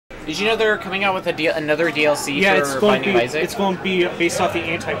Did you know they're coming out with another DLC Yeah, for Binding of Isaac? it's going to be based off the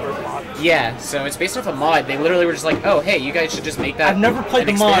Anti-Birth mod. Yeah, so it's based off a mod. They literally were just like, oh, hey, you guys should just make that. I've never played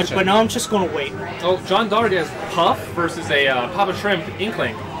the mod, but now I'm just going to wait. Oh, John Darg has Puff versus a PapaShrimp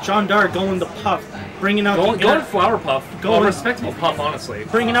Inkling. John Darg going the Puff, bringing out going Flower Puff. Going respectable Puff, honestly.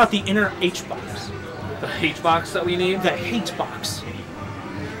 Bringing out the inner H box. The H box that we need. The H box.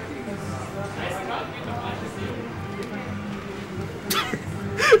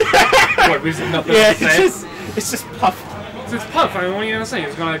 What, we have nothing to say? It's just Puff. It's just Puff. I mean, what are you gonna say?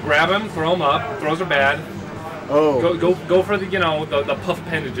 He's gonna grab him, throw him up. Throws are bad. Oh. Go for the the Puff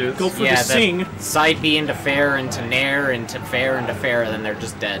appendages. Go for the sing. Side B into fair, into nair, into fair, and then they're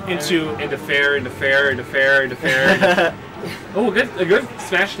just dead. Into fair, into fair, into fair, into fair. Oh, a good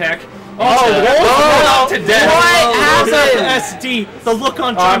smash attack. Oh, to death. What happened? SD. The look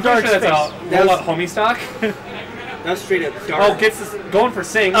on John Dark's face. Roll out homie stock. That's straight up Dark. Oh, gets this going for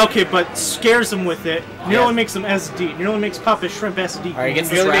sing. Okay, but scares him with it. Nearly makes him SD. Nearly makes PapaShrimp SD. Alright, gets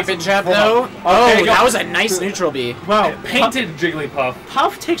this rapid jab though. Oh, that was a nice neutral B. Wow. Painted Jigglypuff.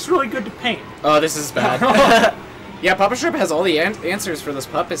 Puff takes really good to paint. Oh, this is bad. Yeah, PapaShrimp has all the answers for this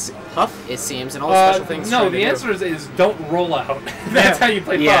Puff, it seems, and all the special things. No, the answer is don't roll out. That's how you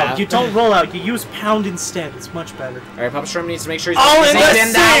play Puff. You don't roll out. You use pound instead. It's much better. Alright, PapaShrimp needs to make sure he's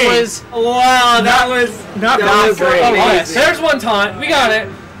and that was... Wow, that was not great. Oh, there's one taunt. We got it.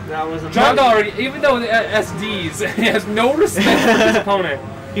 That was John Darg, even though the SDs, he has no respect for his opponent.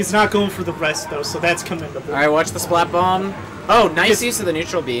 He's not going for the rest, though, so that's commendable. Alright, watch the splat bomb. Oh, nice use of the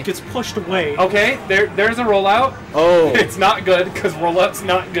neutral B. Gets pushed away. Okay, there's a rollout. Oh. It's not good, because rollout's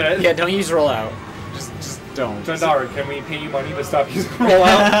not good. Yeah, don't use rollout. Just don't. John Darg, can we pay you money to stop using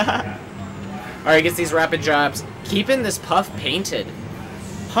rollout? Alright, gets these rapid jobs. Keeping this Puff painted.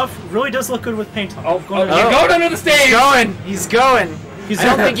 Puff really does look good with paint on. You're going under the stage! He's going! I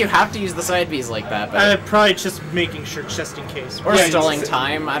don't think you have to use the side Bs like that, but... probably just making sure, just in case. Or stalling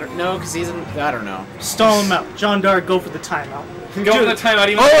time, I don't know, because I don't know. Stall him out. John Darg, go for the timeout. Go for the timeout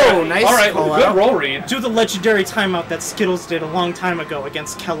even. Oh, nice. Alright, good roll read. Do the legendary timeout that Skittles did a long time ago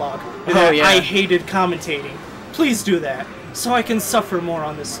against Kellogg. Yeah. I hated commentating. Please do that, so I can suffer more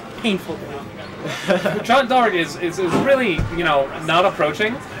on this painful day. John Darg is really, not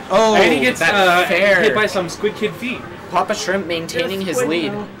approaching. Oh, and he gets fair. hit by some Squid Kid feet. PapaShrimp maintaining his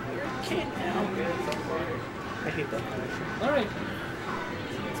lead. Okay, now. I hate that. Alright.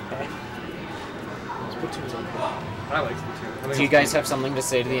 It's bad. Splatoon's okay. I like Splatoon. Do you guys have something to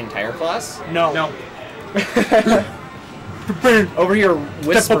say to the entire class? No. No. Over here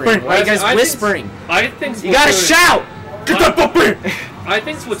whispering. Why are you guys whispering? I think Splatoon you gotta shout! Get that puppy! I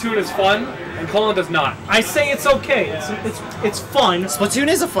think Splatoon is fun, and Colin does not. I say it's okay. It's fun. Splatoon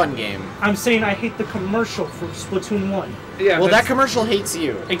is a fun game. I'm saying I hate the commercial for Splatoon 1. Yeah. Well, that commercial hates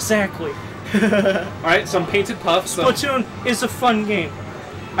you. Exactly. Alright, some painted puffs. Splatoon is a fun game.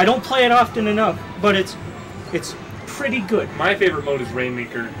 I don't play it often enough, but it's pretty good. My favorite mode is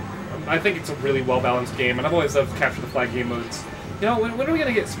Rainmaker. I think it's a really well-balanced game, and I've always loved Capture the Flag game modes. When are we going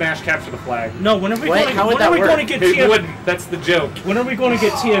to get Smash Capture the Flag? No, when are we going to get TF... wouldn't. That's the joke. When are we going to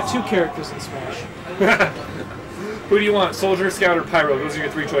get TF2 characters in Smash? Who do you want? Soldier, Scout, or Pyro? Those are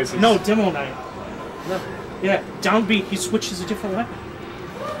your three choices. No, Demo Knight. No. Yeah, down B, he switches a different weapon.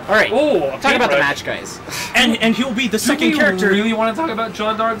 Alright, talk about the match, guys. And he'll be the second character. Do you really want to talk about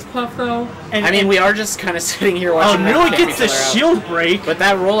John Darg's Puff, though? I mean, we are just kind of sitting here watching. Oh, Nearly gets the shield break. But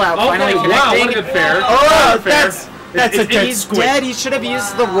that rollout finally connecting. Wow, what a good fair. Oh, that's a dead He's squid. dead. He should have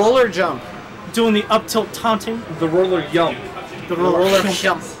used the roller jump. Doing the up tilt taunting. The roller yump. The roller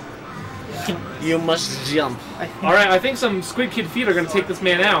jump. You must jump. Alright, I think some Squid Kid feet are going to take this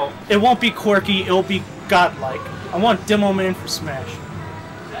man out. It won't be quirky, it'll be godlike. I want Demo Man for Smash.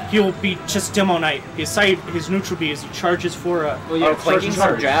 He'll be just Demo Knight. His neutral B is he charges for a... clanking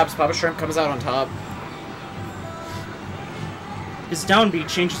some jabs. PapaShrimp comes out on top. His down B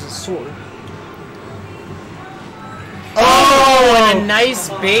changes his sword. Oh, and a nice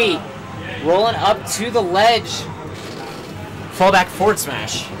bait. Rolling up to the ledge. Fallback forward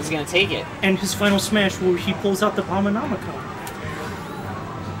smash. He's going to take it. And his final smash where he pulls out the Abominomicon.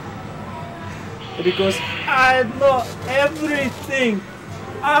 And he goes, I know everything.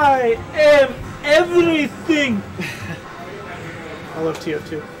 I am everything. I love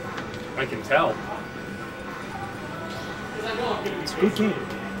TF2. I can tell. It's a good game.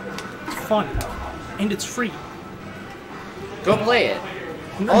 It's fun. And it's free. Go play it.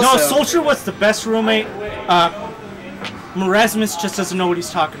 No, Soldier was the best roommate. Marasmus just doesn't know what he's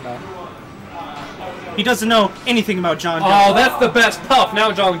talking about. He doesn't know anything about John Darg. Oh, that's the best Puff.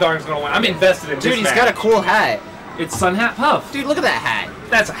 Now John Darg's going to win. I'm invested in this Dude, he's match. got a cool hat. It's Sun Hat Puff. Dude, look at that hat.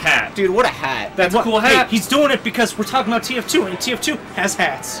 That's a hat. Dude, what a hat. That's a cool Hey, hat. he's doing it because we're talking about TF2, and TF2 has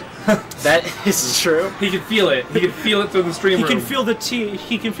hats. That is true. He can feel it. He can feel it through the stream He room. can feel the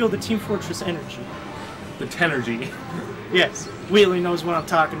Team Fortress energy. the tenergy. Yes, Wheatley knows what I'm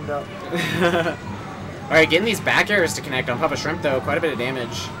talking about. Alright, getting these back airs to connect on PapaShrimp, though, quite a bit of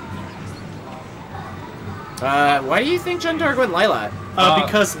damage. Why do you think John Darg went Lilat?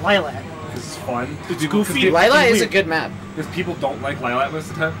 Because Lilac. This is fun. It's goofy. Lilat is a weird. good map. Because people don't like Lilat most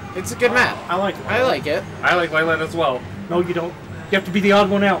of the time. It's a good map. I like it. I like it. I like Lilat as well. No, you don't. You have to be the odd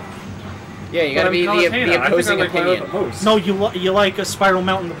one out. Yeah, you gotta But be I'm the Palutena. opposing I think I like opinion. Lilat the most. No, you like a Spiral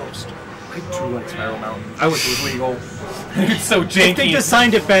Mountain the most. I do like Spiral Mountain. I wish it was legal. It's so janky. If they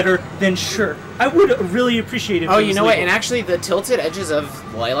designed it better, then sure. I would really appreciate it. Oh, you know what? And actually, the tilted edges of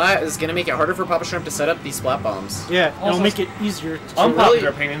Lilat is gonna make it harder for PapaShrimp to set up these splat bombs. Yeah, it'll Also, make it easier. Unpopular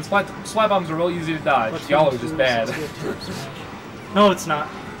opinion, splat bombs are real easy to dodge. Y'all are just bad. No, it's not.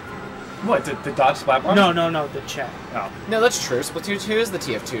 What, to dodge splat bombs? No, the chat. Oh. No, that's true. Splatoon 2 is the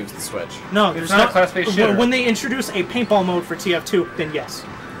TF2 of the Switch. No, there's not a class-based shooter. When they introduce a paintball mode for TF2, then yes.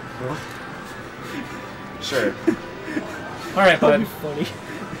 Sure. Alright, That'd be bud. funny.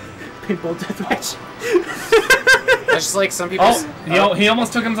 Paintball deathmatch. That's just like some people. Oh, he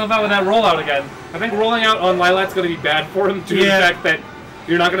almost took himself out with that rollout again. I think rolling out on Lilat's going to be bad for him due to the fact that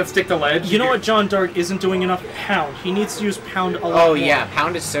you're not going to stick to ledge. You know what John Darg isn't doing enough? Pound. He needs to use Pound a lot Oh more. yeah,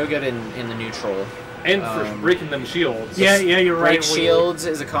 Pound is so good in the neutral. And for breaking them shields. Yeah, you're right. Break shields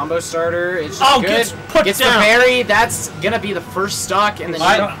is a combo starter. It's just Oh, good. gets put the down. berry. That's gonna be the first stock in the.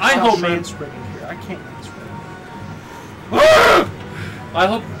 I hope man. manspreading here. I can't manspread.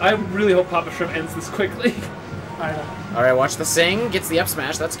 I really hope PapaShrimp ends this quickly. I know. All right, watch the sing. Gets the up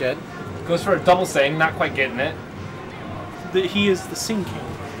smash. That's good. Goes for a double sing, not quite getting it. He is the Sing King.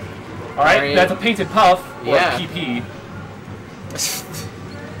 Alright, that's a painted puff, or Yeah. a PP.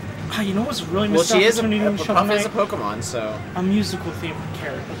 You know what's really Well, missed she is opportunity in Shovel Puff is a Knight? Pokemon, so A musical theme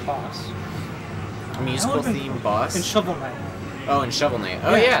character boss. a musical That would've been theme cool. boss. In Shovel Knight. Oh, and Shovel Knight.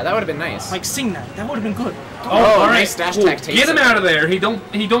 Oh Yeah. yeah, that would have been nice. Like Sing Knight. That would have been good. Oh, alright, nice dash cool. attack Get him taser. out of there. He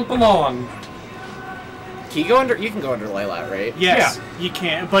don't belong. Can you go under? You can go under Lilat, right? Yes, you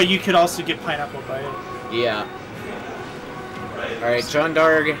can. But you could also get pineapple by it. Yeah. All right, John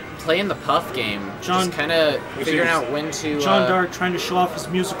Darg playing the Puff game. Just kind of figuring out when to. John Darg trying to show off his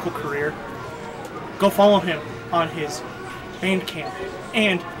musical career. Go follow him on his Bandcamp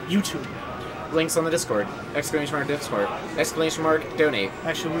and YouTube. Links on the Discord. Exclamation mark Discord. Exclamation mark donate.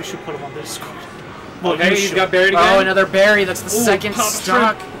 Actually, we should put him on Discord. Well, Okay, you he's should. got buried again. Oh, another berry. That's the Ooh, second PapaShrimp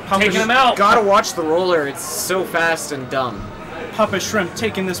stock. taking him out. Gotta watch the roller. It's so fast and dumb. PapaShrimp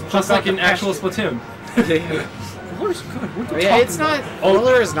taking this Just like in the actual pasture. Splatoon. Roller's good. What are you Yeah, talking it's not. about?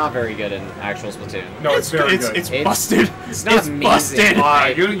 Roller is not very good in actual Splatoon. No, it's very good. It's It's- busted. It's not amazing.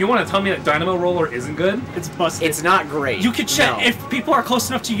 busted. You want to tell me that Dynamo Roller isn't good? It's busted. It's not great. You could check No. if people are close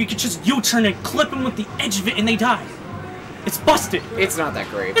enough to you. You could just U-turn and clip them with the edge of it, and they die. It's busted. It's not that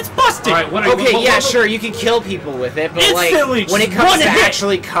great. It's busted. All right, what? Okay, what- yeah, what- sure, you can kill people with it, but Instantly, like when it just comes run to and hit.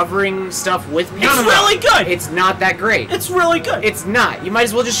 actually covering stuff with people, It's really good. it's not that great. It's really good. It's not. You might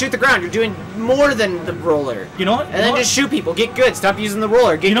as well just shoot the ground. You're doing more than the roller. You know what? And then just shoot people. Get good. Stop using the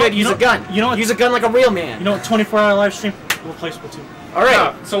roller. Get You know- good. you Use know- a gun. you know what- Use a gun like a real man. You know what? 24-hour live stream. We'll play Splatoon. All right.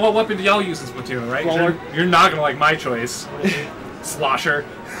 Yeah, so what weapon do y'all use in Splatoon, right? Roller. You're not gonna like my choice. Slosher.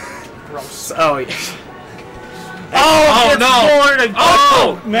 Gross. Oh, yeah. Oh, no! Floored and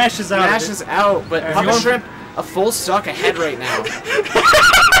Oh! mashes out. Mashes out, but you Papa want- Shrimp a full stock ahead right now.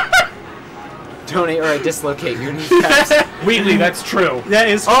 Donate or I dislocate your kneecaps. Wheatley, that's true. That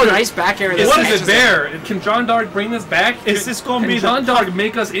is. Oh, true. nice back air. What that is smashes it there? Can John Darg bring this back? Is this gonna be Can John the Darg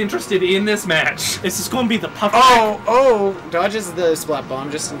make us interested in this match? Is this going to be the puff? Oh, dodges the splat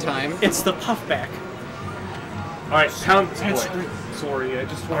bomb just in time. It's the puff back. Alright, pound. That's Boy, sorry, I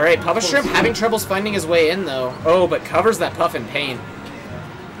just. All right, Papa Shrimp having troubles finding his way in though. Oh, but covers that puff in pain.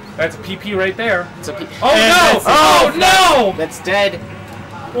 That's PP right there. It's a Oh And no! that's- Oh no! That's dead.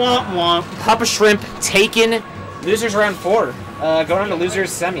 Womp womp. Papa Shrimp taken. Losers round 4. Going on to losers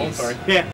semis. Oh, sorry. Yeah.